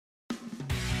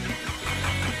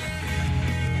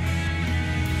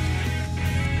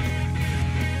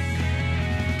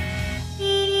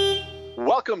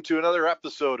Welcome to another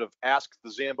episode of Ask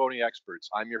the Zamboni Experts.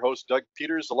 I'm your host, Doug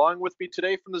Peters. Along with me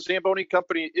today from the Zamboni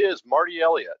Company is Marty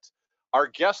Elliott. Our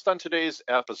guest on today's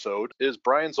episode is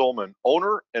Bryan Zollman,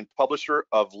 owner and publisher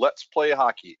of Let's Play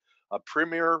Hockey, a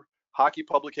premier hockey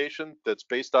publication that's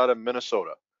based out of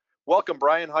Minnesota. Welcome,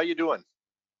 Bryan. How you doing?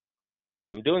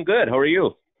 I'm doing good. How are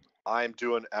you? I'm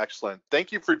doing excellent.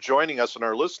 Thank you for joining us and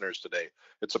our listeners today.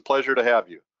 It's a pleasure to have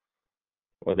you.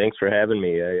 Well, thanks for having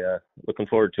me. Looking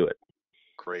forward to it.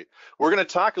 Great. We're going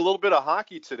to talk a little bit of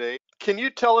hockey today. Can you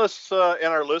tell us and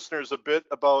our listeners a bit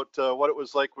about what it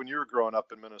was like when you were growing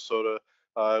up in Minnesota,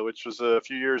 which was a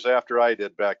few years after I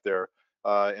did back there,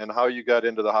 and how you got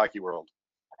into the hockey world?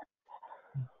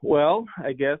 Well,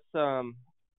 I guess,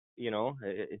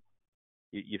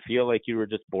 you feel like you were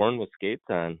just born with skates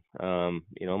on.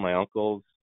 My uncles,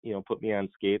 put me on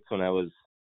skates when I was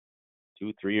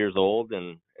 2-3 years old,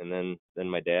 and then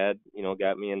my dad,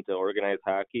 got me into organized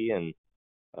hockey, and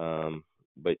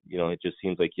but it just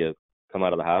seems like you come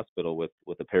out of the hospital with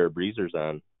a pair of breezers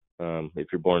on if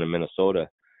you're born in Minnesota.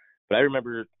 But I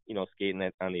remember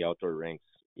skating on the outdoor rinks.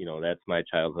 That's my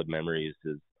childhood memories,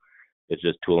 is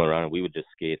just tooling around. We would just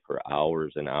skate for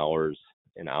hours and hours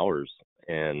and hours,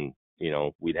 and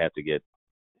we'd have to get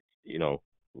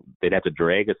they'd have to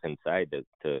drag us inside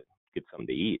to get something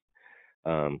to eat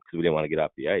because we didn't want to get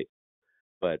off the ice.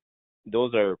 But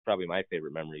those are probably my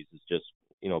favorite memories, is just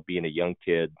being a young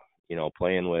kid,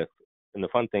 playing with. And the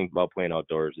fun thing about playing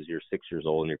outdoors is you're 6 years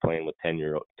old and you're playing with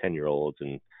 10-year-olds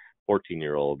and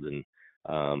 14-year-olds, and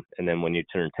then when you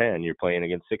turn 10, you're playing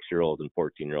against 6-year-olds and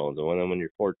 14-year-olds, and then when you're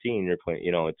 14, you're playing.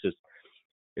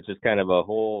 It's just kind of a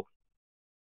whole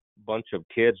bunch of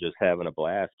kids just having a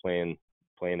blast playing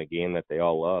a game that they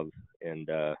all love. And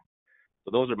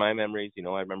so those are my memories. I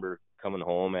remember coming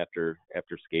home after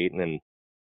skating and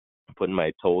putting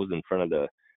my toes in front of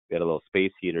we had a little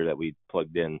space heater that we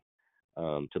plugged in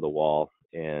to the wall,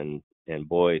 and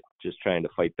boy, just trying to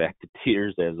fight back the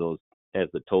tears as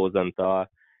the toes unthaw,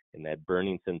 and that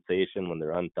burning sensation when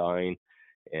they're unthawing.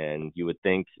 And you would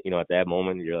think, at that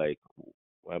moment, you're like,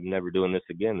 I'm never doing this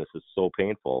again. This is so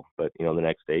painful. But the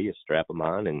next day you strap them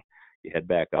on and you head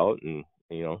back out, and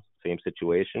same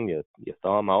situation. You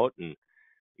thaw them out and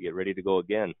you get ready to go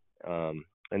again. And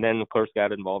then, of course,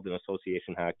 got involved in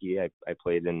association hockey. I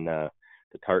played in the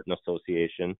Tartan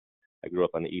Association. I grew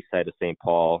up on the east side of St.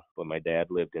 Paul, but my dad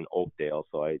lived in Oakdale,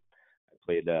 so I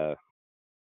played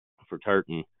for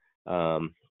Tartan.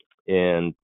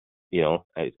 And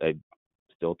I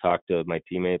still talk to my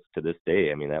teammates to this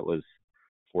day. I mean, that was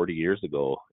 40 years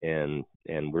ago, and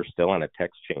we're still on a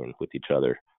text chain with each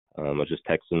other. I was just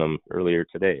texting them earlier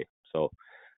today. So,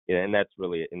 and that's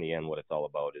really, in the end, what it's all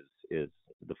about is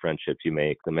the friendships you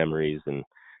make, the memories, and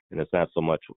it's not so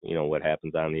much, what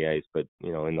happens on the ice, but,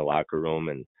 in the locker room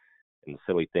and the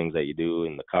silly things that you do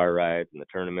in the car rides and the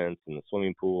tournaments and the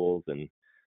swimming pools and,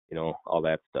 all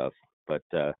that stuff. But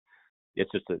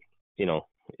it's just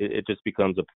it just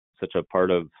becomes such a part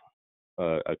of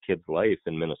a kid's life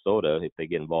in Minnesota if they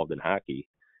get involved in hockey,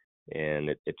 and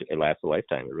it lasts a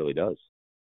lifetime. It really does.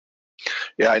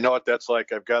 Yeah, I know what that's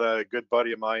like. I've got a good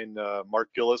buddy of mine, Mark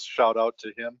Gillis, shout out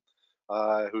to him,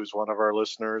 who's one of our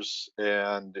listeners,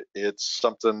 and it's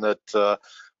something that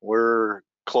we're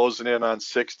closing in on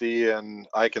 60, and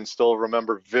I can still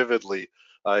remember vividly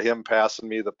him passing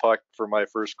me the puck for my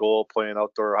first goal playing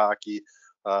outdoor hockey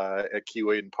at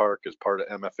Keewaydin Park as part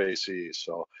of MFAC.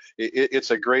 So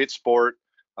it's a great sport.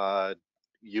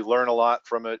 You learn a lot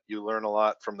from it. You learn a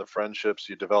lot from the friendships.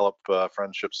 You develop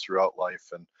friendships throughout life,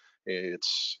 and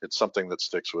it's something that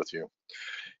sticks with you.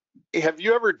 Have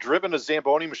you ever driven a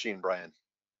Zamboni machine, Bryan?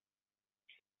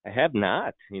 I have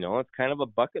not. It's kind of a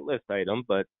bucket list item,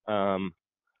 but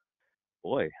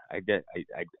boy, I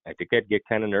think I'd get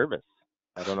kind of nervous.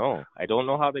 I don't know. I don't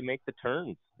know how they make the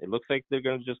turns. It looks like they're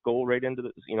going to just go right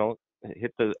into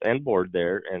hit the end board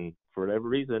there, and for whatever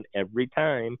reason, every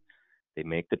time they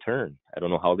make the turn. I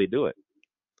don't know how they do it.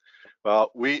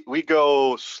 Well, we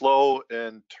go slow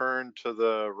and turn to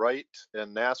the right,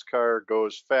 and NASCAR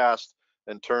goes fast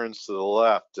and turns to the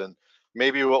left. And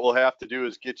maybe what we'll have to do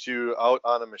is get you out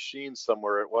on a machine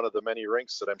somewhere at one of the many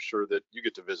rinks that I'm sure that you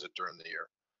get to visit during the year.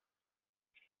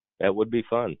 That would be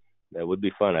fun. I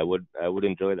would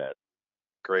enjoy that.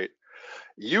 Great.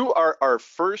 You are our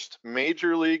first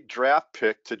major league draft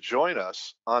pick to join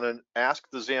us on an Ask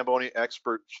the Zamboni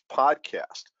Experts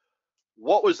podcast.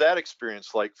 What was that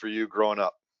experience like for you growing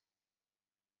up?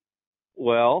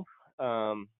 Well,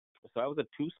 so I was a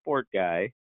two-sport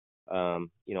guy.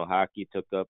 Hockey took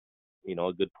up,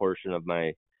 a good portion of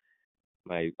my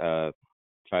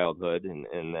childhood,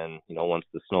 and then once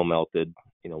the snow melted,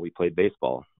 we played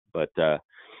baseball. But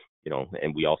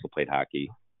and we also played hockey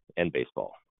and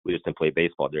baseball. We just didn't play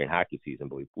baseball during hockey season,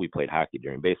 but we played hockey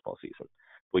during baseball season.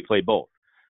 We played both.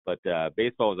 But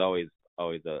baseball was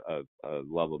always a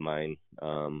love of mine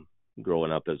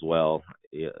growing up as well.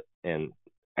 Yeah, and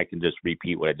I can just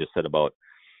repeat what I just said about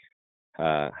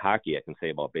hockey. I can say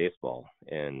about baseball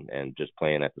and just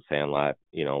playing at the Sandlot,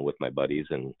 with my buddies,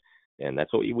 and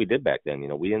that's what we did back then.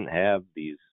 We didn't have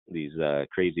these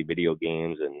crazy video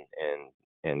games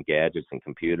and gadgets and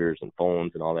computers and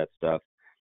phones and all that stuff.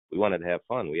 We wanted to have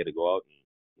fun. We had to go out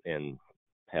and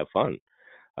have fun.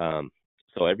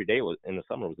 So every day in the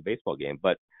summer was a baseball game.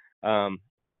 But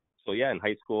so yeah, in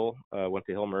high school, went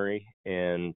to Hill Murray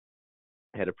and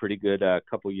had a pretty good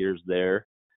couple years there.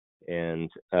 And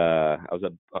I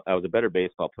was a better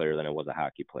baseball player than I was a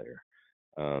hockey player.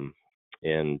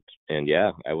 And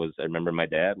yeah, I remember my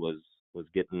dad was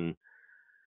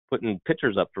putting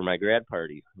pictures up for my grad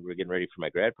party. We were getting ready for my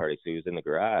grad party, so he was in the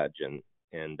garage,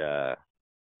 and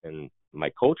my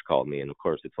coach called me, and of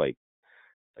course it's like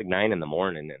 9 a.m,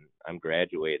 and I'm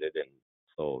graduated, and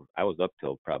so I was up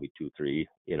till probably 2-3,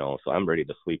 so I'm ready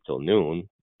to sleep till noon,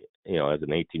 as an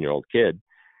 18-year-old kid,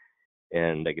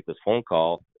 and I get this phone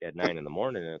call at 9 a.m,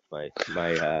 and it's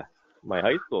my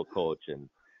high school coach, and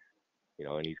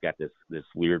and he's got this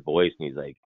weird voice, and he's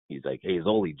like, "Hey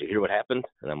Zoli, did you hear what happened?"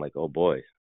 And I'm like, "Oh boy,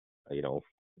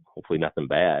 hopefully nothing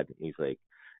bad." And he's like,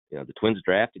 "The Twins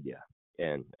drafted you."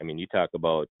 And I mean, you talk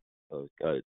about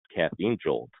a caffeine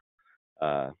jolt.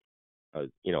 I was,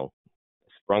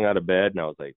 sprung out of bed, and I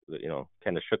was like,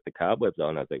 kind of shook the cobwebs out,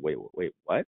 and I was like, wait,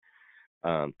 what?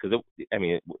 Because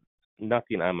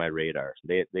nothing on my radar.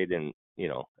 They didn't,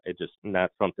 it's just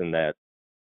not something that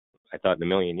I thought in a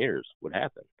million years would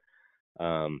happen.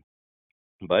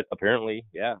 But apparently,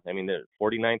 yeah, I mean, the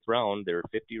 49th round, there were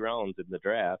 50 rounds in the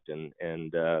draft, and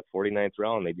 49th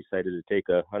round, they decided to take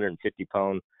a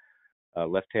 150-pound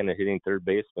left-handed hitting third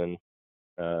baseman,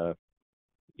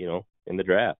 in the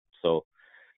draft. So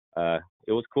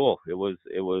it was cool. It was.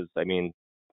 I mean,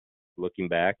 looking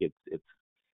back, it's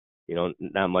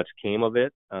not much came of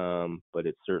it, but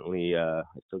it's certainly. I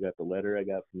still got the letter I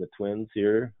got from the Twins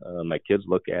here. My kids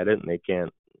look at it and they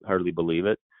can't hardly believe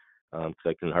it, because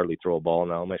I can hardly throw a ball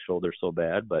now. My shoulder's so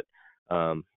bad, but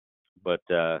yeah.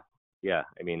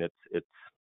 I mean,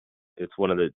 it's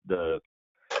one of the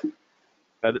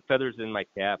feathers in my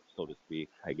cap, so to speak,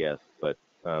 I guess. But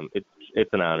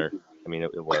it's an honor. I mean,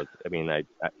 it was. I mean, I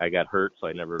got hurt, so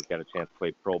I never got a chance to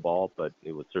play pro ball, but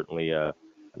it was certainly an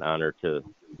honor to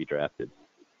be drafted.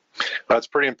 That's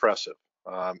pretty impressive.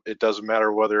 It doesn't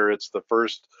matter whether it's the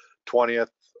first,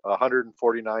 20th,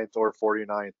 149th, or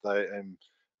 49th. I am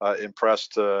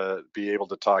impressed to be able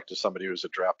to talk to somebody who's a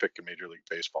draft pick in Major League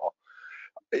Baseball.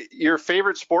 Your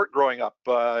favorite sport growing up,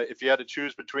 if you had to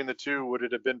choose between the two, would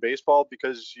it have been baseball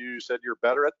because you said you're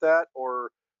better at that, or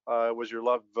was your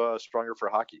love stronger for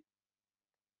hockey?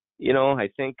 I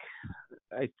think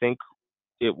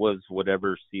it was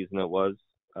whatever season it was.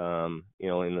 In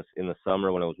the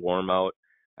summer when it was warm out,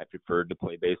 I preferred to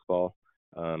play baseball,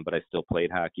 but I still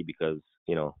played hockey because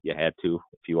you had to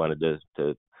if you wanted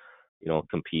to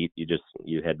compete.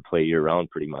 You had to play year round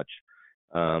pretty much.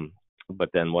 But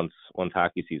then once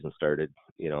hockey season started,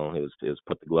 it was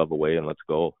put the glove away and let's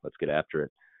go, let's get after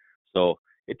it. So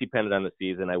it depended on the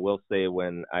season. I will say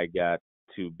when I got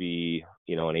to be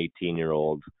an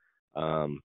 18-year-old,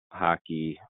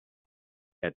 hockey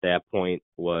at that point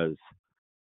was,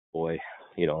 boy,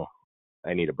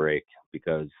 I need a break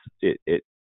because it is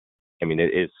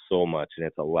so much and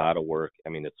it's a lot of work. I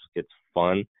mean, it's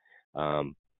fun,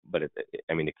 but it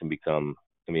can become,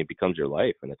 it becomes your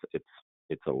life, and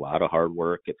it's a lot of hard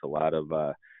work. It's a lot of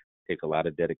takes a lot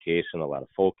of dedication, a lot of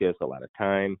focus, a lot of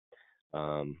time.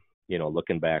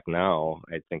 Looking back now,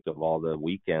 I think of all the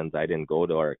weekends I didn't go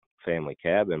to our family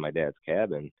cabin, my dad's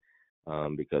cabin,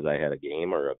 because I had a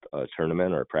game or a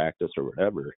tournament or a practice or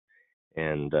whatever.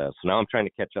 And so now I'm trying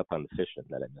to catch up on the fishing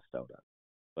that I missed out on.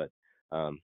 But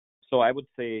so I would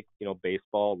say,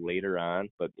 baseball later on,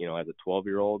 but, as a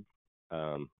 12-year-old,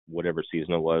 whatever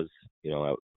season it was,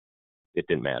 it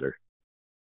didn't matter.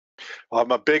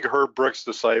 I'm a big Herb Brooks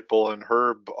disciple, and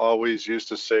Herb always used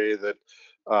to say that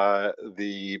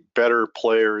the better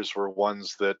players were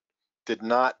ones that did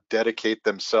not dedicate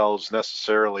themselves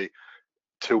necessarily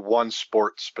to one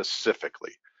sport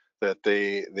specifically, that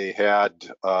they had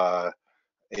a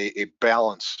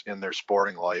balance in their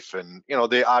sporting life. And,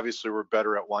 they obviously were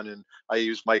better at one. And I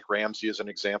use Mike Ramsey as an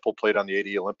example, played on the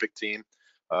 80 Olympic team.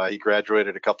 He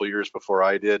graduated a couple of years before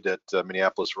I did at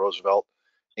Minneapolis Roosevelt.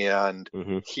 And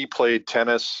he played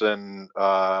tennis and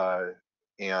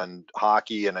and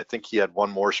hockey, and I think he had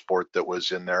one more sport that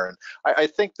was in there. And I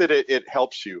think that it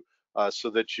helps you so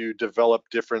that you develop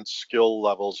different skill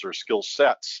levels or skill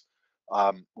sets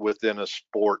within a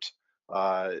sport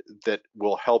that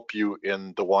will help you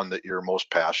in the one that you're most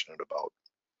passionate about.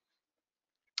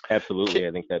 Absolutely.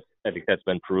 I think that's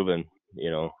been proven.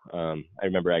 I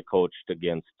remember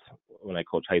when I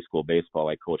coached high school baseball,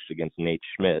 I coached against Nate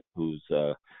Schmidt, who's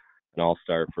an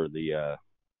all-star for the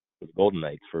Golden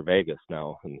Knights for Vegas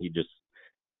now. And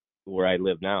where I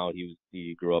live now,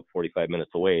 he grew up 45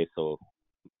 minutes away. So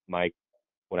when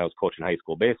I was coaching high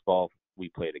school baseball, we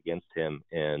played against him,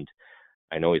 and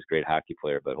I know he's a great hockey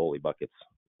player, but holy buckets,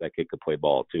 that kid could play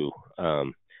ball too.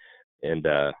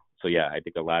 So yeah, I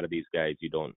think a lot of these guys, you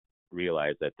don't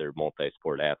realize that they're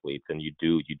multi-sport athletes, and you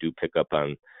do pick up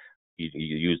on, you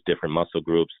use different muscle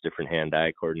groups, different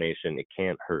hand-eye coordination. It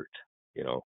can't hurt.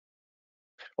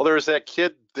 Well, there was that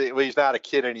kid, he's not a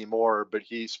kid anymore, but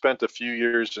he spent a few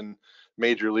years in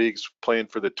major leagues playing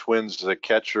for the Twins as a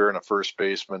catcher and a first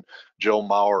baseman, Joe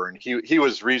Mauer, and he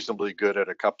was reasonably good at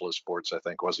a couple of sports, I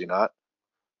think, was he not?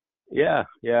 Yeah.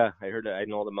 I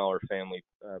know the Mauer family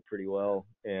pretty well,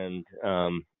 and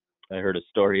I heard a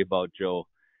story about Joe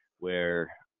where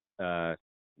I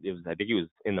think he was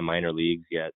in the minor leagues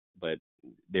yet, but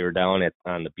they were down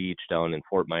on the beach down in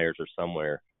Fort Myers or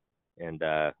somewhere, and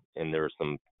there were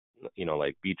some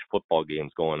like beach football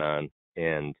games going on,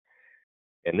 and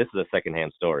this is a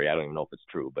secondhand story. I don't even know if it's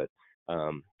true, but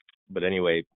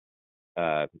anyway,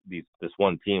 this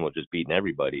one team was just beating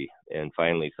everybody, and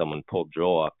finally someone pulled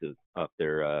Joe off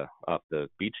the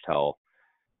beach towel,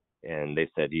 and they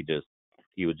said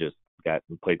he would just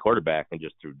played quarterback and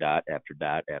just threw dot after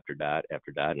dot after dot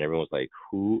after dot, and everyone was like,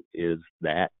 who is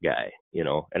that guy?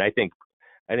 And I think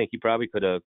he probably could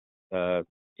have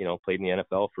played in the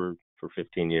NFL for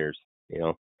 15 years.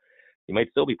 He might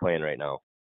still be playing right now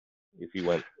if he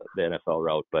went the NFL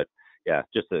route. But yeah,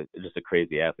 just a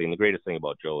crazy athlete. And the greatest thing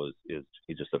about Joe is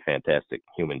he's just a fantastic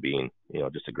human being.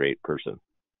 Just a great person.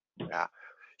 Yeah.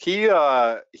 He,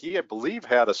 I believe,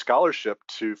 had a scholarship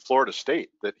to Florida State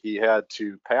that he had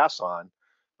to pass on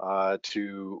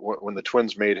when the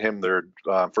Twins made him their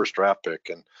first draft pick.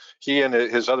 And he and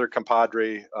his other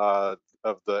compadre of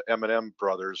the M&M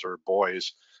brothers or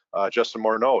boys, Justin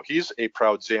Morneau, he's a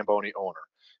proud Zamboni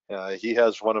owner. He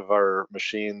has one of our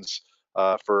machines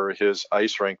for his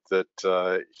ice rink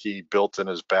that he built in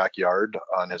his backyard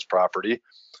on his property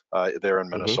there in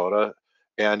Minnesota.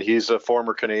 Mm-hmm. And he's a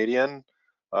former Canadian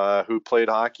who played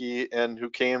hockey and who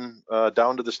came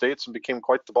down to the States and became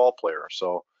quite the ball player.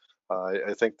 So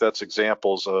I think that's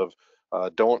examples of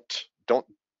don't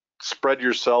spread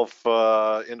yourself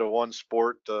into one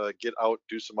sport. Get out,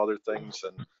 do some other things,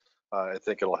 and I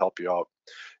think it'll help you out.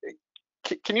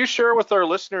 Can you share with our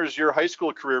listeners your high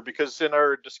school career? Because in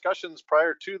our discussions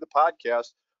prior to the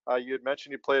podcast, you had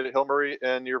mentioned you played at Hill Murray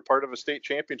and you're part of a state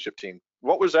championship team.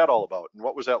 What was that all about, and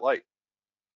what was that like?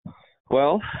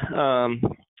 Well,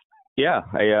 yeah,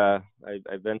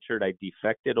 I ventured. I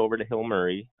defected over to Hill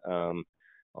Murray.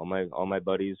 All my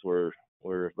buddies were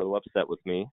a little upset with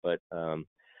me, but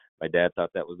my dad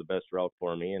thought that was the best route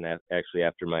for me. And actually,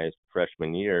 after my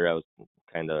freshman year, I was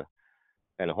kind of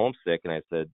homesick, and I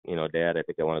said, Dad, I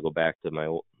think I want to go back to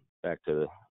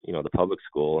the public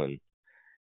school, and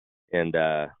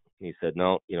he said,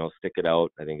 no, stick it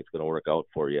out. I think it's going to work out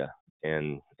for you,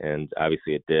 and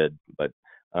obviously it did. But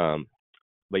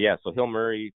yeah, so Hill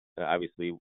Murray,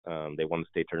 obviously, they won the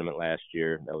state tournament last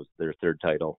year. That was their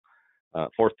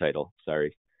fourth title,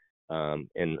 sorry.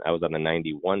 And I was on the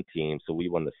 91 team, so we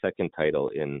won the second title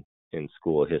in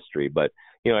school history. But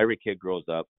every kid grows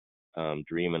up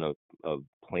dreaming of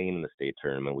playing in the state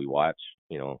tournament. We watch,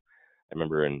 I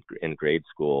remember in grade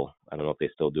school, I don't know if they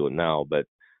still do it now, but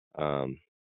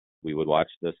we would watch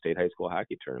the state high school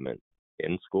hockey tournament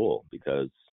in school because,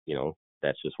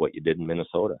 that's just what you did in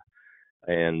Minnesota.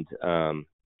 And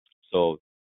so,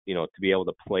 to be able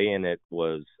to play in it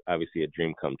was obviously a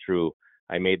dream come true.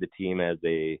 I made the team as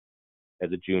a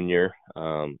junior.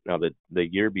 Now the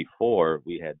year before,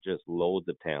 we had just loads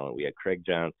of talent. We had Craig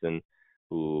Johnson,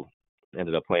 who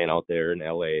ended up playing out there in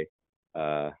LA,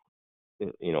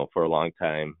 for a long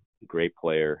time. Great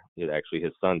player. Actually,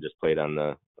 his son just played on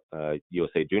the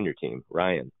USA junior team,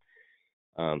 Ryan.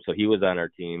 So he was on our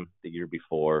team the year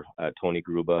before. Tony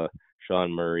Gruba,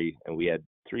 Sean Murray, and we had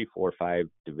 3, 4, 5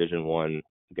 Division I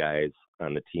guys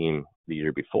on the team the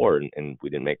year before, and we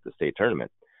didn't make the state tournament.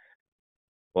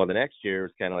 Well, the next year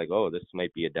it's kind of like, oh, this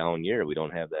might be a down year. We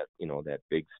don't have that, that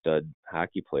big stud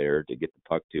hockey player to get the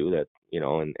puck to. That,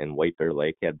 and White Bear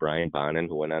Lake had Brian Bonin,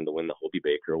 who went on to win the Hobie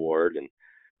Baker Award, and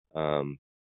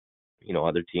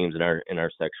other teams in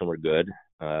our section were good.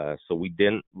 So we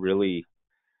didn't really,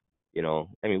 I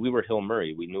mean, we were Hill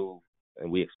Murray. We knew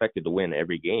and we expected to win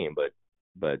every game,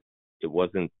 but it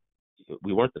wasn't.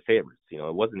 We weren't the favorites.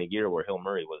 It wasn't a year where Hill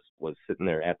Murray was sitting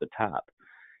there at the top.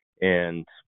 And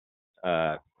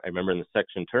I remember in the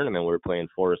section tournament we were playing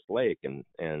Forest Lake,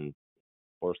 and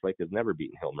Forest Lake has never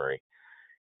beaten Hill Murray,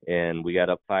 and we got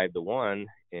up 5-1,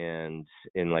 and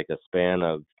in like a span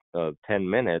of 10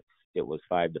 minutes it was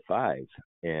 5-5,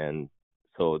 and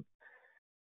so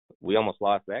we almost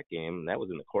lost that game, and that was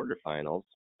in the quarterfinals.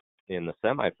 In the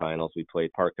semifinals, we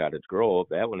played Park Cottage Grove.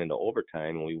 That went into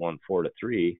overtime, and we won 4-3.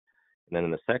 And then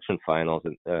in the section finals,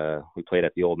 we played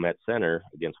at the old Met Center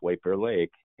against White Bear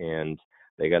Lake, and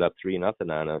they got up 3-0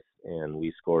 on us, and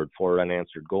we scored 4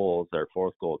 unanswered goals. Our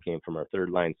fourth goal came from our third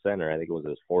line center. I think it was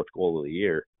his fourth goal of the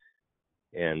year.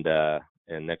 And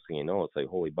next thing you know, it's like,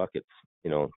 holy buckets.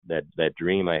 That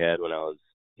dream I had when I was,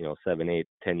 7, 8,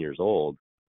 10 years old,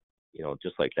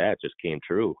 just like that just came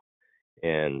true.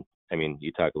 And I mean,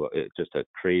 you talk about it, just a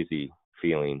crazy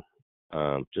feeling,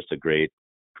 just a great,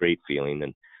 great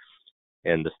feeling.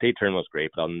 And the state tournament was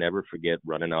great, but I'll never forget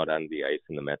running out on the ice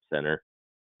in the Met Center.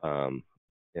 And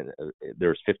there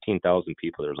was 15,000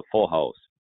 people. There was a full house.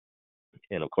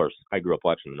 And of course, I grew up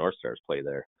watching the North Stars play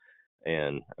there.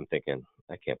 And I'm thinking,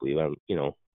 I can't believe I'm,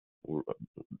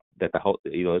 that the house,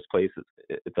 this place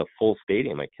it's a full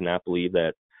stadium. I cannot believe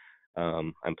that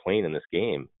I'm playing in this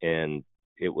game. And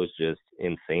it was just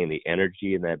insane. The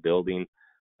energy in that building,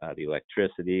 the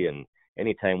electricity, and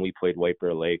anytime we played White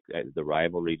Bear Lake, the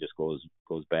rivalry just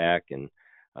goes back. And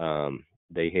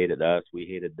they hated us, we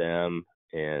hated them,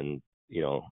 and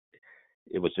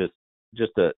it was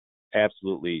just a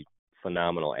absolutely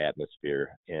phenomenal atmosphere.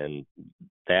 And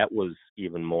that was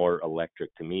even more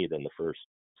electric to me than the first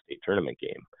state tournament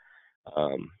game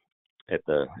at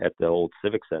the old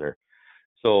Civic Center.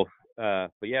 So,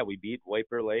 but yeah, we beat White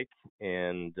Bear Lake,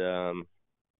 and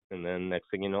then next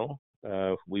thing you know,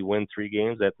 we win 3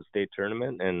 games at the state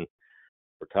tournament, and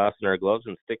we're tossing our gloves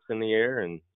and sticks in the air.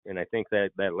 And I think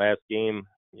that last game,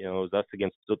 it was us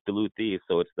against Duluth East,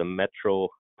 so it's the Metro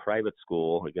private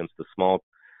school against the small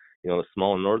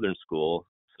northern school.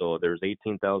 So there's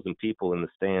 18,000 people in the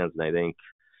stands, and I think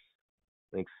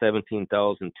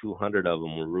 17,200 of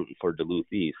them were rooting for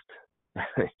Duluth East.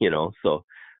 So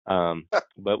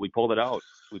but we pulled it out.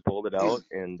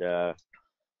 And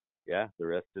yeah, the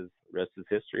rest is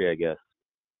history, I guess.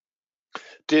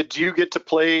 Did you get to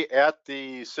play at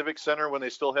the Civic Center when they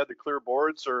still had the clear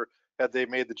boards, or had they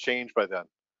made the change by then?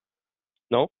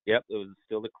 No, yep, it was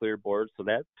still the clear board. So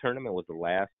that tournament was the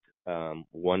last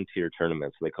one-tier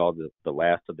tournament. So they called it the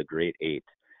last of the Great 8.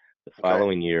 The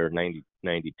following year,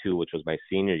 92, which was my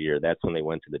senior year, that's when they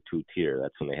went to the 2-tier.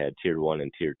 That's when they had Tier 1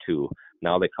 and Tier 2.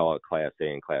 Now they call it Class A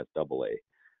and Class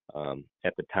AA.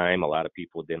 At the time, a lot of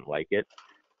people didn't like it,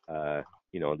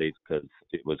 because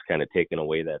it was kind of taking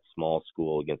away that small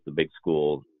school against the big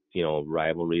school,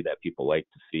 rivalry that people like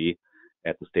to see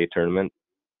at the state tournament.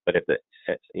 But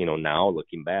now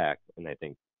looking back, and I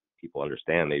think people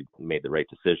understand they made the right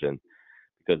decision,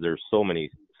 because there's so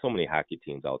many hockey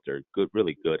teams out there,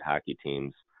 really good hockey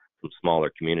teams from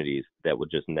smaller communities that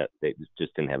they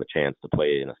just didn't have a chance to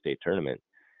play in a state tournament.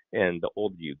 And the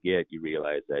older you get, you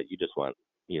realize that you just want,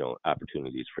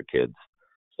 opportunities for kids.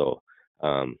 So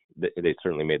they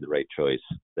certainly made the right choice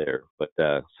there. But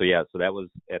so that was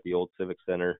at the old Civic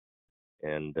Center,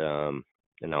 and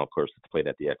now of course it's played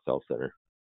at the XL Center.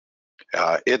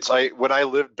 When I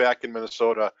lived back in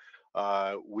Minnesota,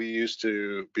 we used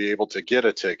to be able to get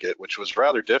a ticket, which was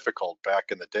rather difficult back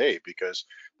in the day because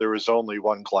there was only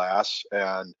one class,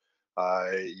 and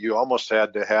you almost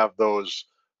had to have those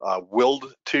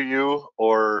willed to you,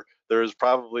 or there's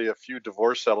probably a few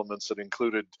divorce settlements that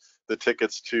included the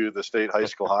tickets to the state high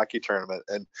school hockey tournament.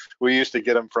 And we used to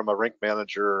get them from a rink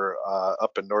manager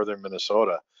up in northern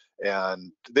Minnesota,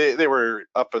 and they were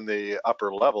up in the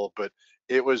upper level, but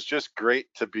it was just great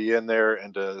to be in there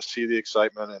and to see the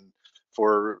excitement. And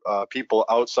for people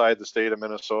outside the state of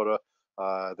Minnesota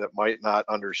that might not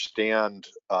understand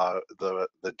the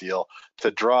deal,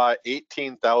 to draw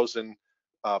 18,000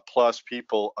 plus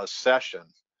people a session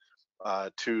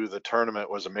to the tournament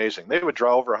was amazing. They would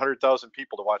draw over 100,000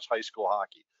 people to watch high school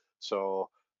hockey. So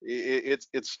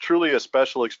it's truly a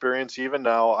special experience. Even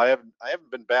now, I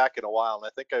haven't been back in a while, and I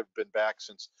think I've been back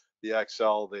since the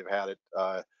XL. They've had it.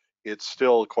 It's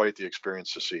still quite the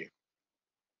experience to see.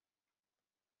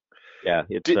 Yeah,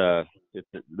 it's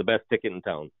the best ticket in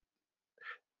town.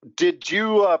 Did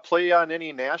you play on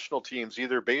any national teams,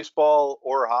 either baseball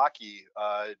or hockey,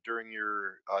 during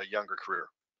your younger career?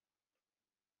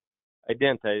 I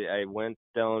didn't. I went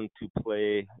down to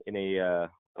play in a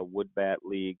wood bat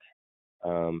league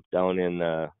down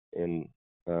in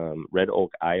Red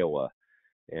Oak, Iowa.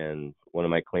 And one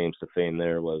of my claims to fame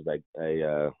there was I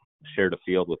shared a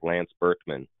field with Lance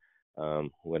Berkman,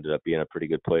 who ended up being a pretty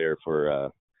good player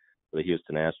for the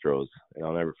Houston Astros. And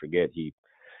I'll never forget, I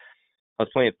was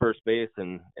playing at first base,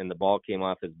 and the ball came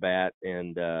off his bat,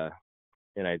 and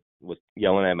I was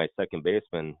yelling at my second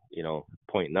baseman,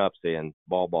 pointing up, saying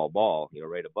ball, ball, ball,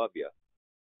 right above you.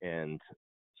 And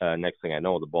next thing I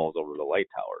know, the ball's over the light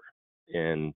tower.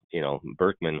 And,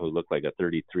 Berkman, who looked like a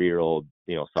 33-year-old,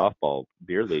 softball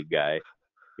beer league guy,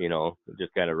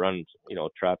 just kind of runs,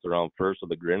 trots around first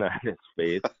with a grin on his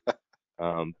face.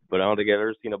 But I don't think I've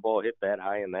ever seen a ball hit that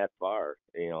high and that far,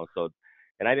 so,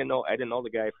 and I didn't know the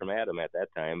guy from Adam at that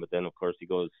time, but then of course he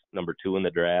goes number 2 in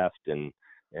the draft and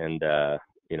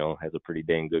has a pretty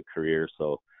dang good career.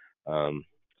 So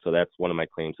that's one of my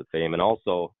claims to fame. And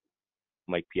also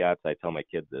Mike Piazza, I tell my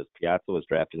kids this, Piazza was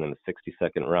drafted in the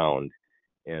 62nd round,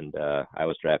 and I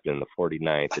was drafted in the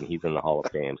 49th, and he's in the Hall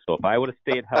of Fame. So if I would have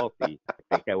stayed healthy,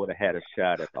 I think I would have had a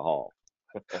shot at the Hall.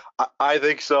 I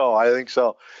think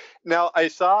so. Now, I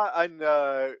saw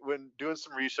when doing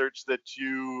some research that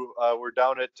you were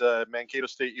down at Mankato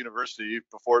State University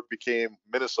before it became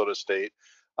Minnesota State.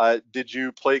 Did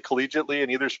you play collegiately in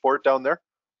either sport down there?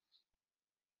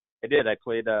 I did. I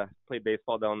played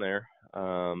baseball down there,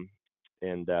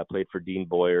 and played for Dean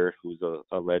Boyer, who's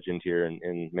a legend here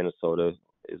in Minnesota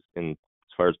as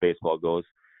far as baseball goes,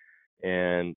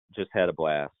 and just had a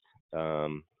blast.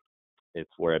 It's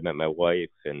where I met my wife,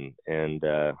 and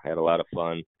had a lot of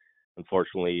fun.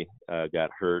 Unfortunately,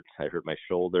 got hurt. I hurt my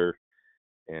shoulder,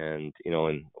 and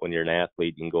and when you're an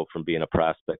athlete, you can go from being a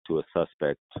prospect to a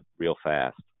suspect real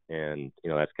fast. And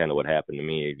that's kind of what happened to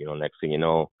me. Next thing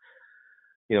you're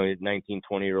 19,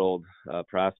 20-year-old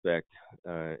prospect,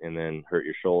 and then hurt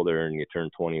your shoulder, and you turn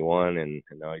 21, and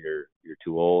now you're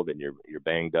too old, and you're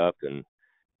banged up, and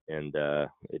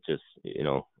it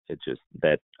just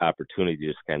that opportunity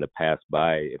just kind of passed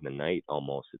by in the night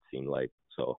almost, it seemed like.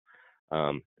 So,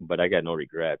 but I got no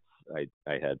regrets. I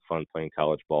had fun playing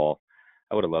college ball.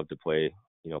 I would have loved to play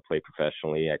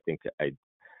professionally. I think I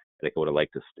would have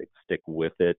liked to stick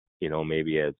with it,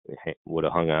 maybe would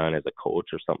have hung on as a coach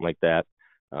or something like that.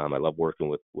 I love working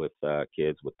with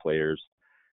kids, with players.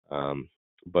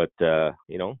 But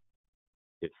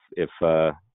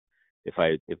if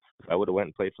I would have went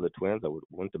and played for the Twins, I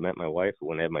wouldn't have met my wife. I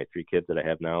wouldn't have my 3 kids that I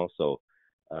have now. So,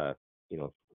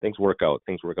 things work out.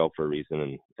 Things work out for a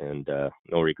reason, and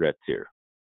no regrets here.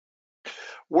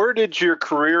 Where did your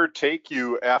career take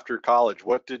you after college?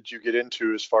 What did you get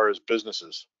into as far as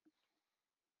businesses?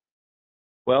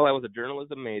 Well, I was a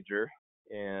journalism major,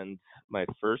 and my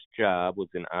first job was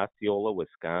in Osceola,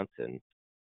 Wisconsin,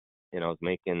 and I was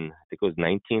making, I think it was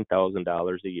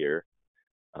 $19,000 a year.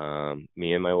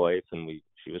 Me and my wife, and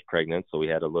she was pregnant, so we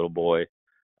had a little boy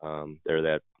there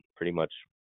that pretty much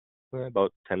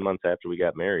about 10 months after we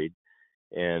got married.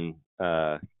 And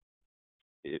I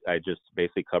just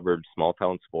basically covered small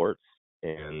town sports,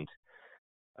 and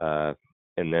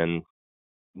then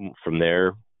from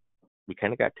there we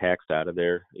kind of got taxed out of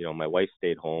there. My wife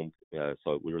stayed home,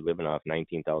 so we were living off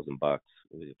 $19,000,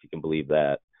 if you can believe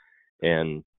that.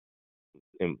 And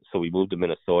so we moved to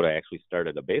Minnesota. I actually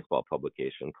started a baseball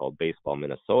publication called Baseball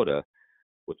Minnesota,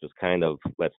 which was kind of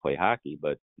Let's Play Hockey,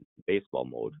 but baseball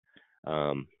mode.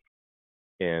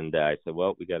 And I said,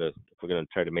 well, if we're going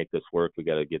to try to make this work, we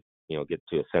got to get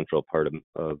to a central part of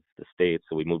the state.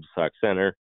 So we moved to Sauk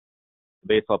Center. The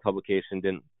baseball publication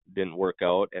didn't work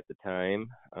out at the time.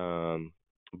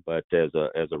 But as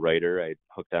a writer, I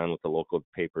hooked on with the local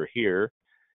paper here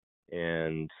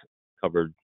and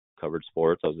covered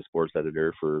sports. I was a sports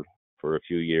editor for a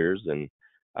few years, and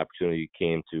opportunity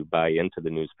came to buy into the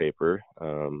newspaper.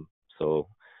 So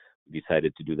we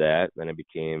decided to do that. Then I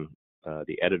became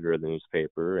the editor of the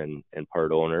newspaper and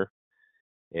part owner,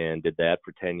 and did that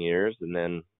for 10 years. And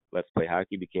then Let's Play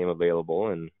Hockey became available,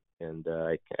 and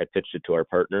I pitched it to our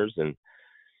partners, and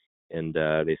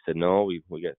they said, no, we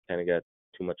got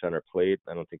too much on our plate.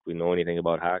 I don't think we know anything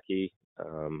about hockey.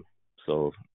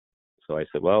 So I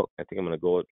said, well, I think I'm going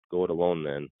to go it alone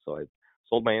then. So I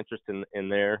sold my interest in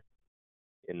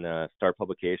Star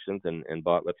Publications and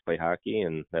bought Let's Play Hockey,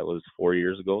 and that was 4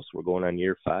 years ago. So we're going on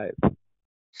year 5.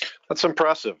 That's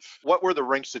impressive. What were the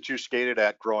rinks that you skated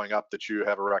at growing up that you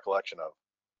have a recollection of?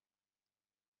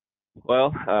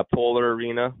 Well, Polar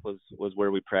Arena was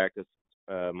where we practiced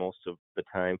most of the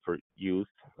time for youth,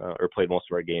 or played most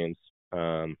of our games.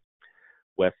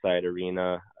 West Side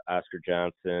Arena, Oscar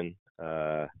Johnson,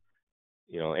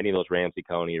 any of those Ramsey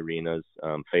County arenas,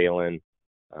 Phelan,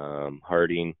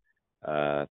 Harding,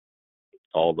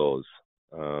 all those.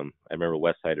 I remember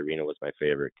Westside Arena was my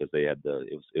favorite because they had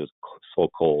it was so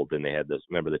cold, and they had this,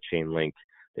 remember the chain link.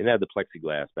 They didn't have the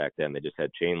plexiglass back then. They just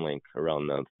had chain link around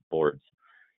the boards.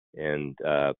 And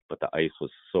but the ice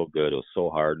was so good. It was so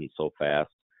hard and so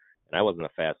fast. And I wasn't a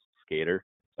fast skater.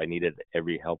 I needed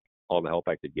all the help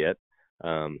I could get.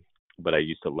 But I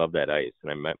used to love that ice.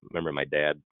 And I remember my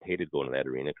dad hated going to that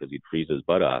arena because he'd freeze his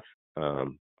butt off.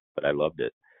 But I loved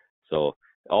it. So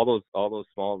all those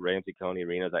small Ramsey County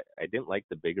arenas, I didn't like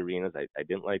the big arenas. I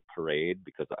didn't like Parade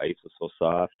because the ice was so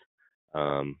soft.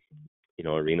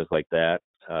 Arenas like that.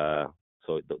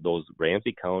 So those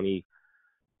Ramsey County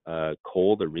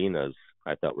cold arenas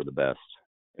I thought were the best.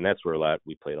 And that's where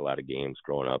we played a lot of games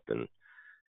growing up, and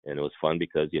it was fun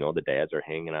because the dads are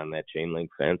hanging on that chain link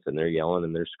fence and they're yelling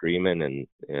and they're screaming,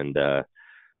 and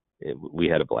we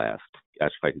had a blast.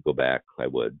 Gosh, if I could go back, I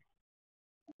would.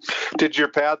 Did your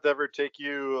path ever take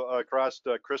you across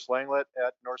Chris Langlet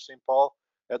at North St. Paul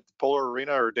at the Polar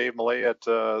Arena, or Dave Millay at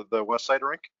the Westside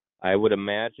Rink? I would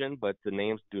imagine, but the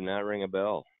names do not ring a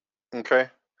bell. Okay.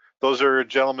 Those are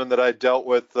gentlemen that I dealt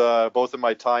with both in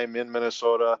my time in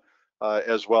Minnesota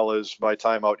as well as my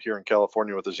time out here in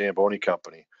California with the Zamboni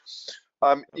Company.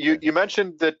 Okay. You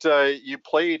mentioned that you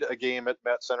played a game at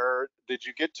Met Center. Did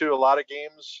you get to a lot of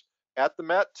games at the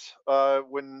Met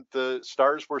when the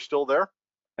Stars were still there?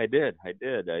 I did.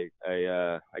 I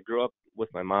grew up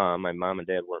with my mom. My mom and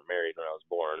dad weren't married when I was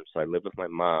born, so I lived with my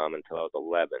mom until I was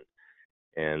 11.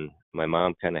 And my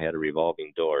mom kind of had a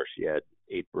revolving door. She had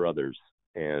 8 brothers,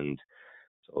 and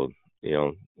so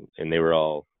and they were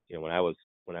all when I was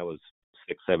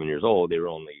 6, 7 years old, they were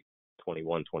only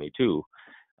 21, 22.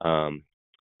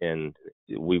 And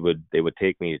they would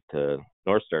take me to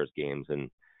North Stars games, and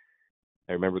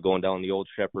I remember going down the old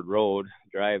Shepherd Road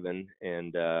driving,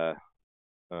 and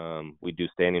we do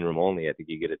standing room only. I think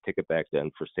you get a ticket back then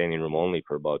for standing room only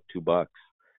for about $2,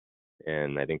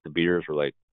 and I think the beers were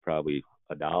like probably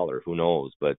 $1. Who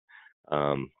knows? But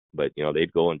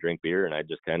they'd go and drink beer, and I'd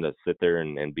just kind of sit there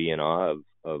and be in awe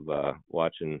of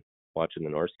watching the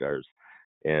North Stars.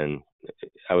 And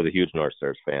I was a huge North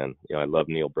Stars fan. I loved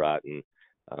Neil Broughton,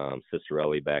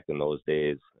 Cicerelli back in those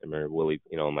days. I remember Willie.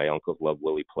 My uncles loved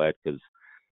Willie Plett because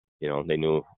they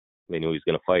knew he was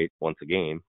going to fight once a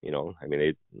game. I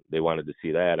mean, they wanted to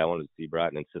see that. I wanted to see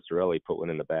Broughton and Cicerelli put one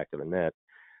in the back of the net.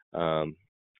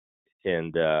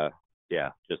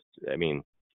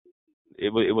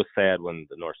 It was sad when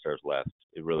the North Stars left.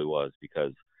 It really was,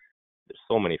 because there's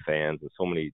so many fans and so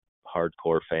many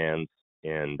hardcore fans,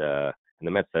 and the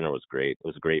Met Center was great. It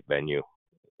was a great venue.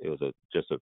 It was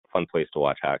just a fun place to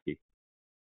watch hockey.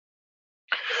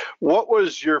 What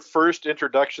was your first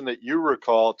introduction that you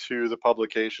recall to the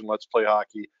publication Let's Play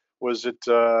Hockey? Was it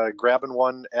grabbing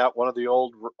one at one of the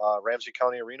old Ramsey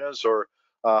County arenas, or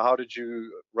how did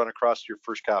you run across your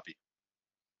first copy?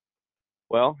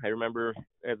 Well, I remember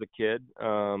as a kid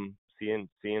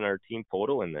seeing our team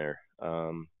photo in there.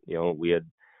 We had,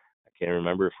 I can't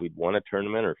remember if we'd won a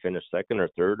tournament or finished second or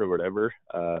third or whatever,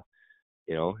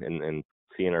 and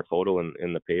seeing our photo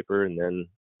in the paper, and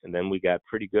then we got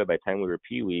pretty good. By the time we were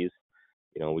peewees,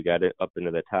 we got it up into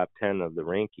the top 10 of the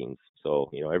rankings. So,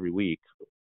 every week,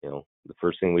 the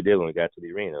first thing we did when we got to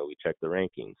the arena, we checked the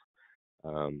rankings.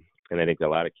 And I think a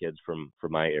lot of kids from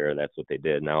my era, that's what they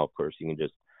did. Now, of course, you can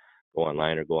just go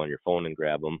online or go on your phone and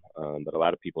grab them. But a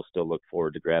lot of people still look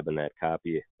forward to grabbing that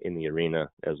copy in the arena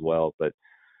as well. But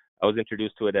I was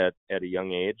introduced to it at a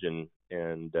young age, and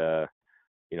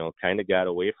kind of got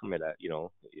away from it.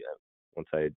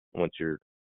 Once you're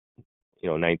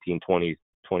 19, 20,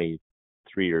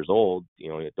 23 years old,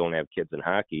 you don't have kids in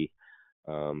hockey,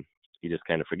 you just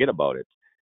kind of forget about it.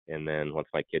 And then once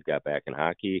my kid got back in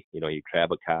hockey, you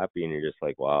grab a copy and you're just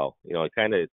like, wow,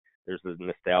 there's the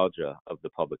nostalgia of the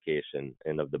publication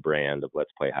and of the brand of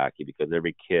Let's Play Hockey, because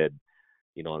every kid,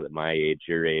 at my age,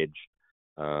 your age,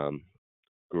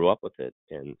 grew up with it,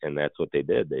 and that's what they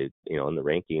did. They, in the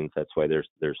rankings, that's why they're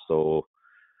so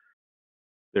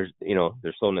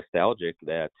nostalgic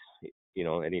that,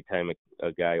 anytime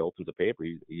a guy opens a paper,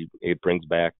 it brings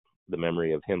back the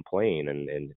memory of him playing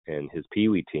and his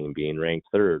peewee team being ranked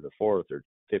 3rd or 4th or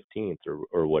 15th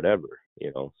or whatever,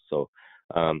 So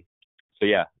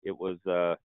yeah, it was.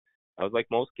 I was like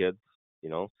most kids,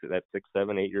 so that 6,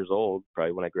 7, 8 years old,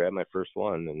 probably when I grabbed my first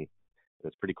one, and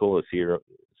it's pretty cool to see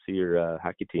your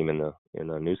hockey team in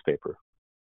the newspaper.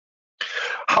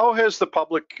 How has the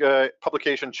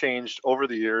publication changed over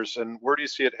the years, and where do you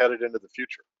see it headed into the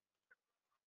future?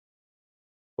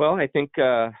 Well, I think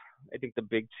I think the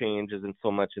big change isn't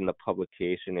so much in the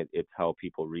publication; it's how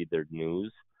people read their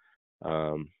news.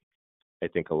 I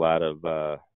think a lot of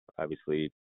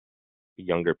obviously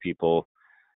younger people,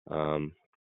 um,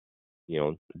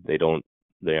 they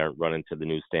aren't running to the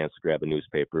newsstands to grab a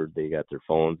newspaper. They got their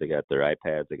phones, they got their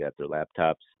iPads, they got their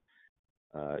laptops.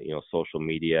 Social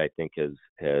media, I think, has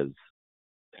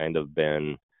kind of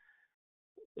been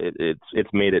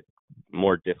it's made it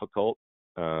more difficult.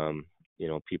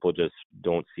 People just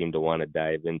don't seem to want to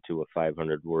dive into a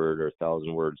 500 word or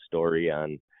 1,000 word story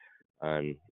on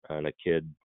a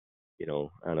kid,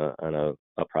 on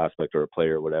a prospect or a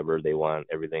player or whatever. They want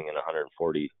everything in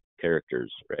 140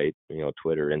 characters, right?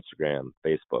 Twitter, Instagram,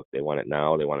 Facebook. They want it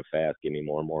now. They want it fast. Give me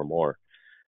more and more and more.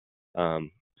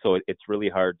 So it's really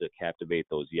hard to captivate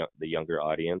the younger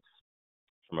audience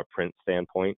from a print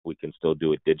standpoint. We can still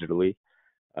do it digitally,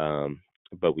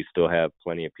 but we still have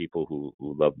plenty of people who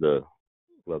love the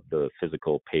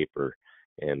physical paper,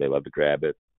 and they love to grab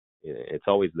it. It's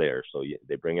always there, so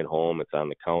they bring it home. It's on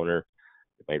the counter.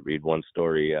 They might read one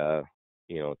story,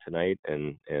 tonight,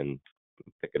 and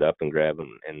pick it up and grab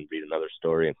them and read another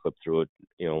story and flip through it,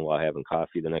 while having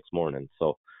coffee the next morning.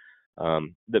 So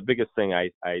the biggest thing I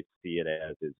see it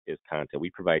as is content. We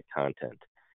provide content,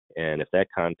 and if that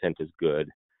content is good,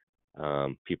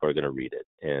 people are going to read it.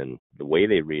 And the way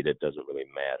they read it doesn't really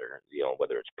matter,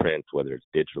 whether it's print, whether it's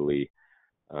digitally,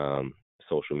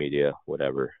 social media,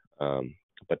 whatever.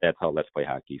 But that's how Let's Play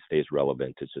Hockey stays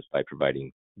relevant. It's just by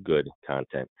providing good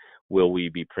content. Will we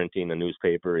be printing a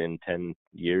newspaper in 10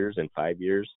 years and 5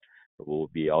 years? Or will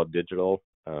it be all digital?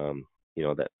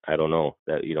 That I don't know.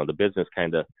 That the business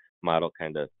model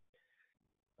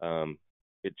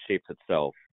it shapes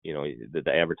itself.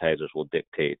 The advertisers will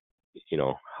dictate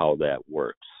how that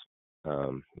works.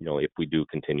 If we do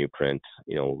continue print,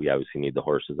 we obviously need the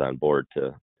horses on board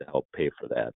to help pay for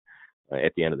that.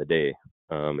 At the end of the day,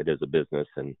 it is a business,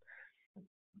 and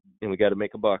we got to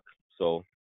make a buck. So,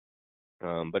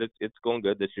 but it's going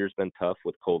good. This year's been tough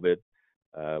with COVID.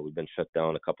 We've been shut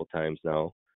down a couple times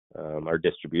now. Our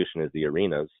distribution is the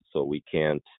arenas, so we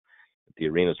can't. If the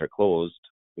arenas are closed,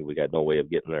 we got no way of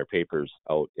getting our papers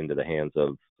out into the hands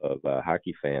of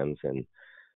hockey fans. And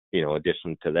in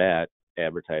addition to that,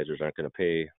 advertisers aren't going to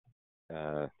pay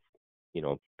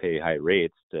pay high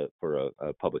rates for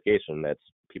a publication that's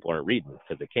people aren't reading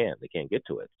because they can't get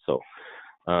to it. So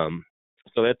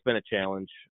so that's been a challenge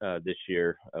this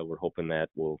year. We're hoping that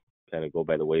will kind of go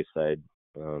by the wayside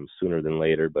sooner than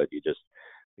later. But if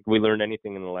we learned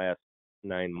anything in the last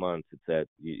 9 months, it's that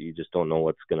you just don't know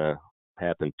what's going to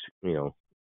happen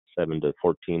 7 to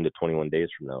 14 to 21 days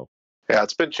from now. Yeah,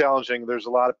 it's been challenging. There's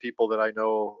a lot of people that I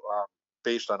know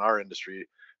based on our industry.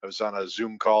 I was on a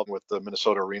Zoom call with the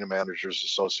Minnesota Arena Managers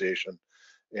Association,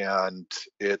 and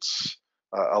it's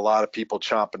a lot of people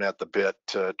chomping at the bit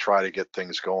to try to get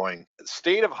things going.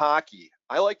 State of hockey.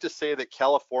 I like to say that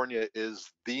California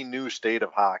is the new state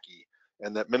of hockey,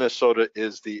 and that Minnesota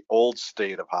is the old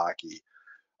state of hockey.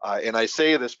 And I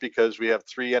say this because we have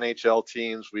 3 NHL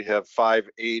teams, we have 5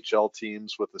 AHL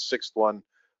teams, with the 6th one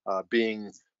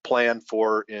being planned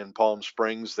for in Palm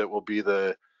Springs that will be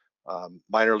the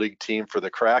minor league team for the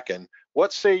Kraken.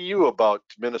 What say you about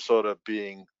Minnesota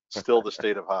being still the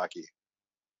state of hockey?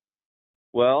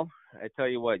 Well, I tell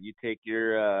you what, you take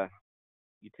your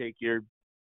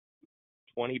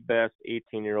 20 best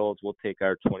 18-year-olds. We'll take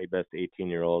our 20 best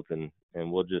 18-year-olds, and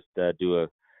we'll just do a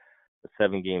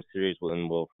 7-game series, and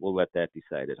we'll let that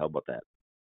decide it. How about that?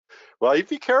 Well, you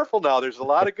be careful now. There's a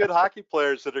lot of good hockey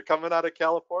players that are coming out of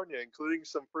California, including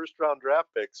some first-round draft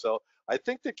picks. So I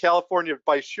think that California,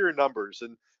 by sheer numbers,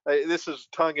 and this is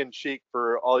tongue-in-cheek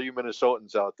for all you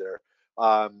Minnesotans out there,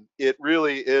 it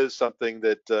really is something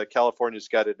that California's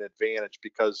got an advantage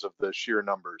because of the sheer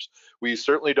numbers. We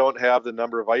certainly don't have the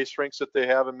number of ice rinks that they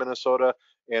have in Minnesota,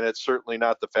 and it's certainly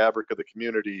not the fabric of the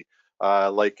community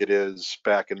like it is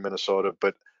back in Minnesota.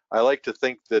 But I like to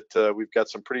think that we've got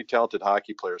some pretty talented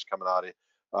hockey players coming out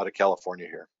of California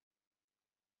here.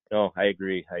 No, I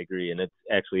agree, and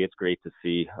it's great to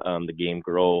see the game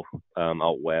grow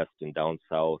out west and down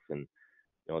south, and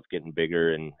it's getting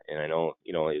bigger. And I know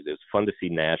it's fun to see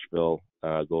Nashville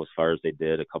go as far as they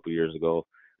did a couple years ago.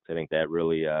 I think that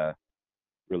really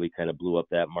kind of blew up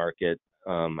that market.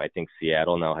 I think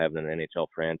Seattle now having an NHL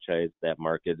franchise, that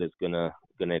market is gonna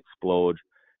explode.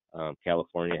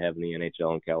 California having the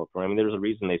NHL in California. I mean, there's a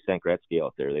reason they sent Gretzky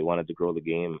out there. They wanted to grow the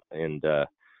game, and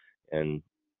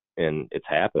it's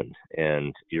happened.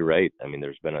 And you're right. I mean,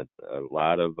 there's been a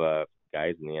lot of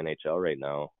guys in the NHL right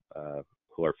now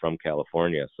who are from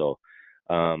California. So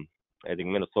I think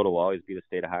Minnesota will always be the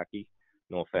state of hockey.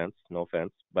 No offense,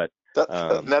 but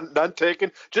None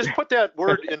taken. Just put that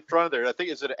word in front of there. I think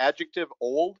is an adjective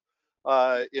old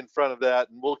in front of that,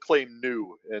 and we'll claim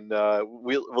new, and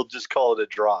we'll just call it a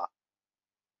draw.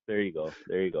 There you go.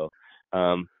 There you go.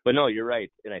 But no, you're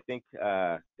right. And I think,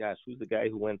 gosh, who's the guy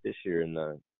who went this year in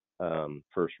the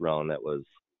first round? That was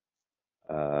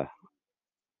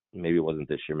maybe it wasn't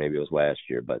this year, maybe it was last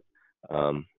year. But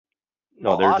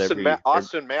no,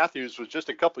 Austin Matthews was just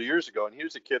a couple of years ago, and he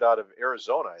was a kid out of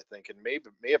Arizona, I think, and may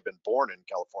have been born in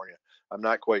California. I'm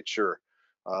not quite sure.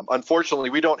 Unfortunately,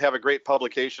 we don't have a great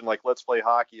publication like Let's Play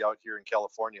Hockey out here in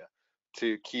California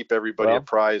to keep everybody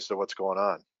apprised of what's going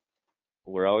on.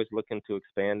 We're always looking to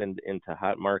expand into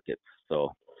hot markets,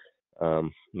 so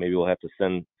maybe we'll have to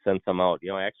send some out.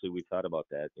 Actually, we thought about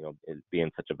that. It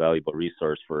being such a valuable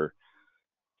resource for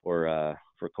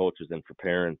coaches and for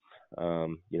parents.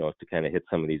 To kind of hit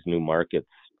some of these new markets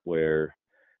where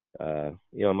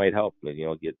it might help.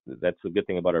 That's the good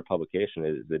thing about our publication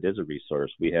is it is a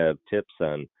resource. We have tips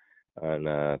on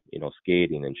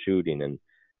skating and shooting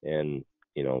and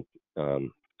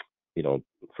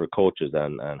for coaches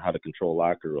on how to control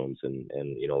locker rooms and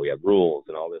we have rules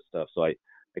and all this stuff. So I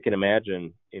can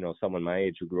imagine, someone my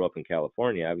age who grew up in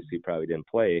California, obviously probably didn't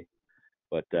play,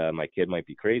 but my kid might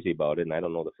be crazy about it and I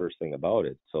don't know the first thing about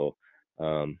it. So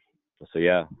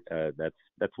yeah,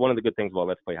 that's one of the good things about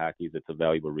Let's Play Hockey is it's a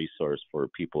valuable resource for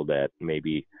people that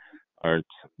maybe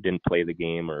didn't play the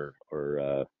game or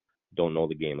don't know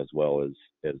the game as well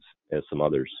as some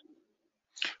others.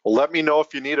 Well, let me know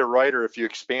if you need a writer, if you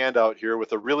expand out here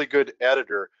with a really good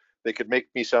editor, they could make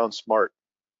me sound smart.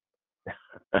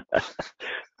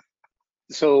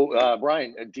 So,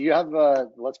 Bryan, do you have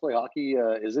Let's Play Hockey?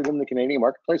 Is it in the Canadian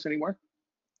marketplace anymore?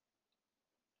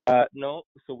 No.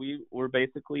 So we're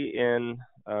basically in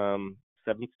 7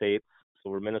 states. So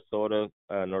we're Minnesota,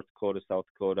 North Dakota, South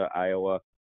Dakota, Iowa,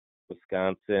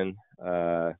 Wisconsin,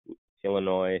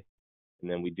 Illinois, and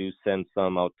then we do send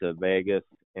some out to Vegas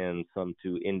and some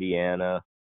to Indiana,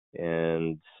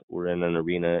 and we're in an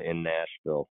arena in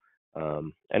Nashville.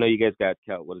 I know you guys got,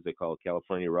 what is it called,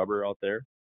 California Rubber out there?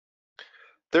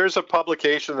 There's a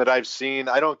publication that I've seen.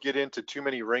 I don't get into too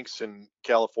many rinks in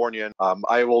California.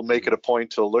 I will make it a point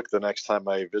to look the next time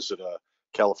I visit a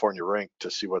California rink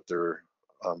to see what they're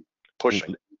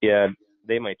pushing. Yeah,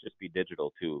 they might just be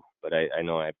digital too, but I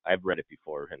know I've read it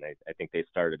before, and I think they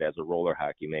started as a roller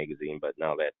hockey magazine, but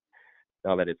now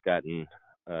that it's gotten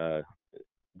the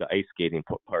ice skating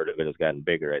part of it has gotten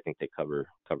bigger, I think they cover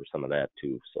some of that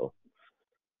too. So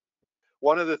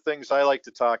one of the things I like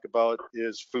to talk about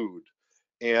is food.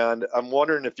 And I'm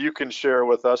wondering if you can share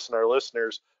with us and our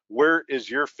listeners, where is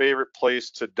your favorite place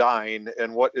to dine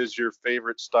and what is your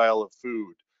favorite style of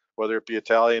food, whether it be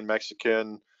Italian,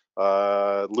 Mexican,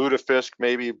 lutefisk,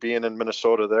 maybe being in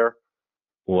Minnesota there?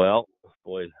 Well,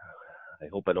 boy, I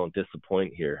hope I don't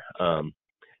disappoint here.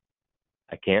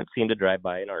 I can't seem to drive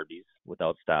by an Arby's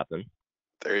without stopping.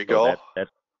 There you go.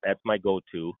 That's my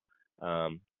go-to.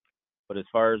 But as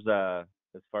far as a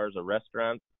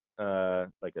restaurant,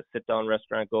 like a sit-down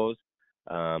restaurant goes,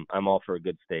 I'm all for a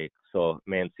good steak. So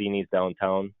Mancini's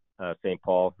downtown, St.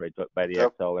 Paul, right by the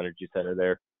XL Energy Center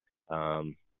there.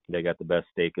 They got the best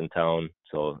steak in town.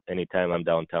 So anytime I'm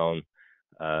downtown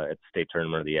at the state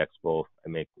tournament or the expo, I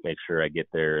make sure I get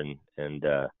there and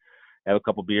have a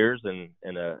couple beers and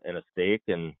a steak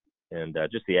and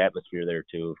just the atmosphere there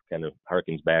too kind of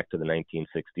harkens back to the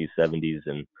 1960s, 70s,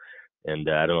 and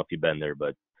I don't know if you've been there,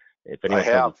 but if anyone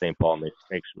comes to St. Paul,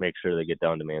 make sure they get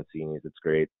down to Mancini's. It's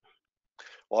great.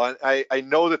 Well, I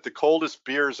know that the coldest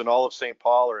beers in all of St.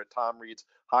 Paul are at Tom Reed's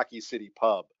Hockey City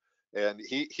Pub, and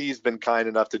he's been kind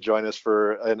enough to join us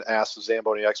for an Ask the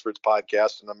Zamboni Experts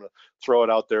podcast, and I'm going to throw it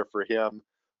out there for him.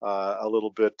 A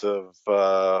little bit of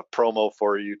promo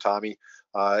for you, Tommy,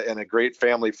 and a great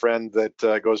family friend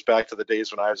that goes back to the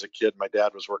days when I was a kid. My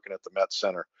dad was working at the Met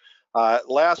Center.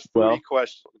 Last foodie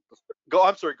question.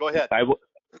 I'm sorry. Go ahead.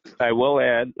 I will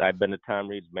add, I've been to Tom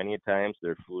Reed's many times.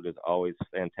 Their food is always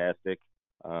fantastic.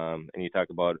 And you talk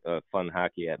about a fun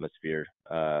hockey atmosphere.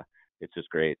 It's just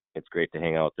great. It's great to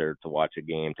hang out there, to watch a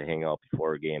game, to hang out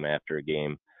before a game, after a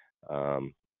game.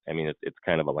 I mean, it's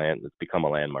kind of it's become a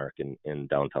landmark in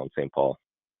downtown St. Paul.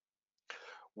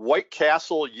 White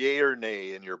Castle, yay or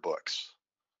nay in your books?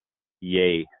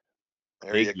 Yay.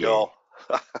 There you go.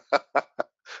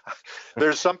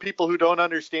 There's some people who don't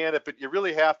understand it, but you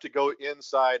really have to go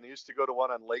inside. I used to go to one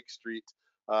on Lake Street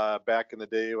back in the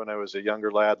day when I was a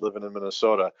younger lad living in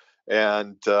Minnesota.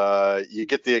 And you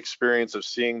get the experience of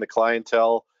seeing the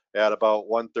clientele at about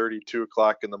 1:30, 2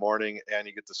 o'clock in the morning, and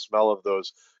you get the smell of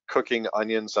those cooking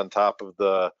onions on top of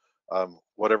the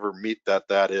whatever meat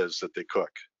that is that they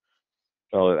cook.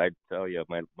 Oh, I tell you,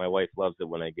 my wife loves it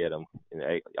when I get them.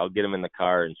 And I'll get them in the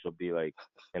car, and she'll be like,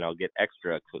 and I'll get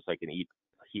extra so I can heat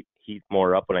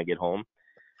more up when I get home.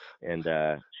 And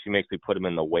she makes me put them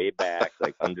in the way back,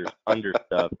 like under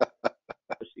stuff.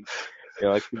 She,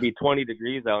 it could be 20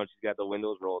 degrees out, and she's got the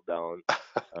windows rolled down.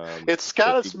 It's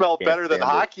got to smell better than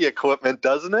hockey equipment,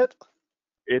 doesn't it?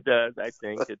 It does. I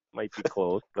think it might be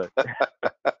close, but.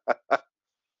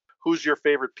 Who's your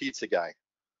favorite pizza guy?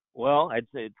 Well, I'd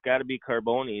say it's got to be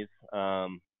Carboni's.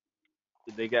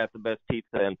 They got the best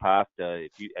pizza and pasta.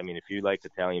 If you like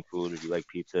Italian food, if you like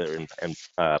pizza and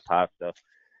pasta,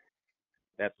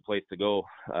 that's the place to go.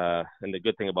 And the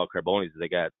good thing about Carboni's is they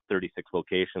got 36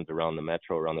 locations around the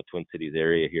metro, around the Twin Cities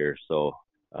area here. So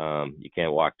you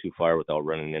can't walk too far without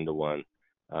running into one.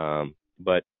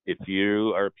 But if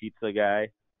you are a pizza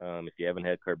guy, if you haven't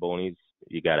had Carboni's,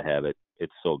 you got to have it.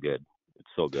 It's so good. It's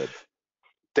so good.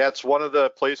 That's one of the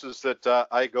places that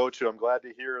I go to. I'm glad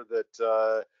to hear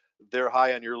that they're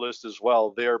high on your list as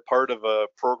well. They are part of a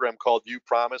program called You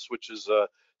Promise, which is a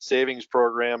savings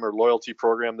program or loyalty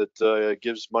program that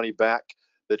gives money back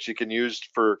that you can use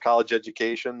for college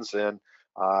educations. And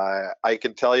I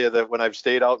can tell you that when I've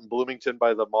stayed out in Bloomington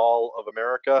by the Mall of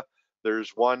America, there's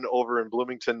one over in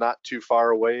Bloomington not too far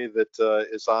away that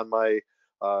is on my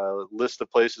list of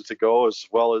places to go, as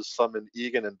well as some in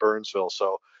Eagan and Burnsville.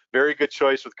 So very good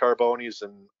choice with Carboni's,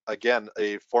 and again,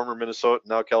 a former Minnesotan,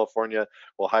 now California,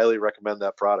 will highly recommend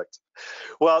that product.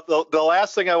 Well, the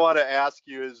last thing I want to ask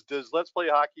you is, does Let's Play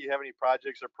Hockey have any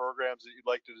projects or programs that you'd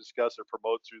like to discuss or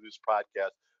promote through this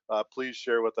podcast? Please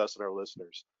share with us and our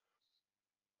listeners.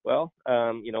 Well,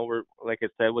 we're, like I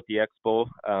said, with the expo,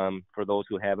 for those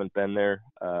who haven't been there,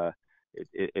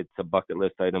 it's a bucket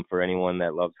list item for anyone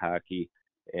that loves hockey.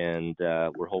 And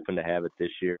we're hoping to have it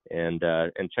this year. And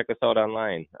check us out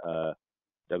online,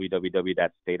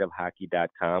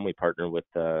 www.stateofhockey.com. We partner with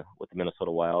the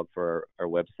Minnesota Wild for our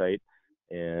website,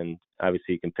 and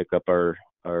obviously you can pick up our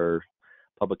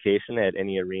publication at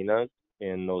any arenas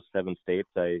in those 7 states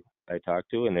I talk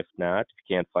to. And if not, if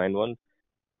you can't find one,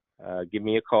 give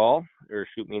me a call or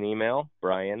shoot me an email,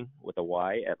 Bryan with a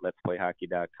Y at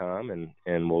letsplayhockey.com,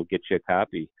 and we'll get you a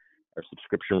copy. Our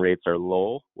subscription rates are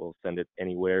low. We'll send it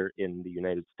anywhere in the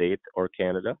United States or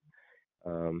Canada.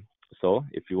 So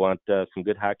if you want some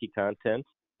good hockey content,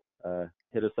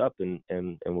 hit us up and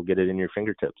we'll get it in your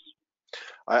fingertips.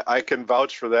 I can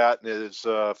vouch for that. As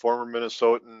a former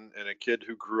Minnesotan and a kid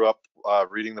who grew up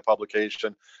reading the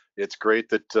publication, it's great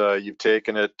that you've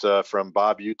taken it from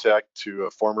Bob Utek to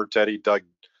a former Teddy, Doug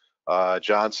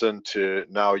Johnson, to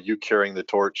now you carrying the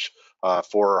torch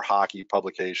for hockey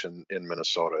publication in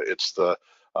Minnesota. It's the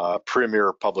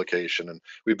premier publication, and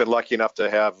we've been lucky enough to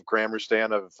have Graham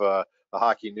Rustan of the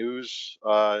Hockey News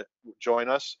join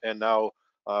us, and now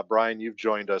Bryan, you've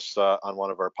joined us on one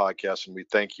of our podcasts, and we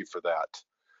thank you for that.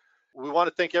 We want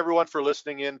to thank everyone for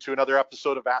listening in to another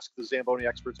episode of Ask the Zamboni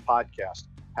Experts podcast.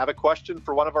 Have a question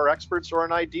for one of our experts or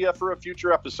an idea for a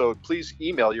future episode, please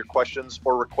email your questions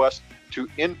or requests to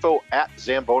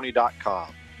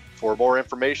info@zamboni.com. For more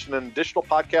information and additional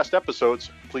podcast episodes,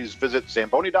 please visit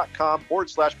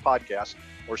zamboni.com/podcast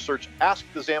or search Ask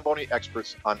the Zamboni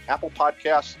Experts on Apple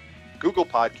Podcasts, Google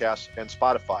Podcasts, and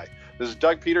Spotify. This is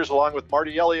Doug Peters along with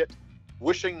Marty Elliott,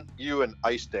 wishing you an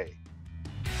ice day.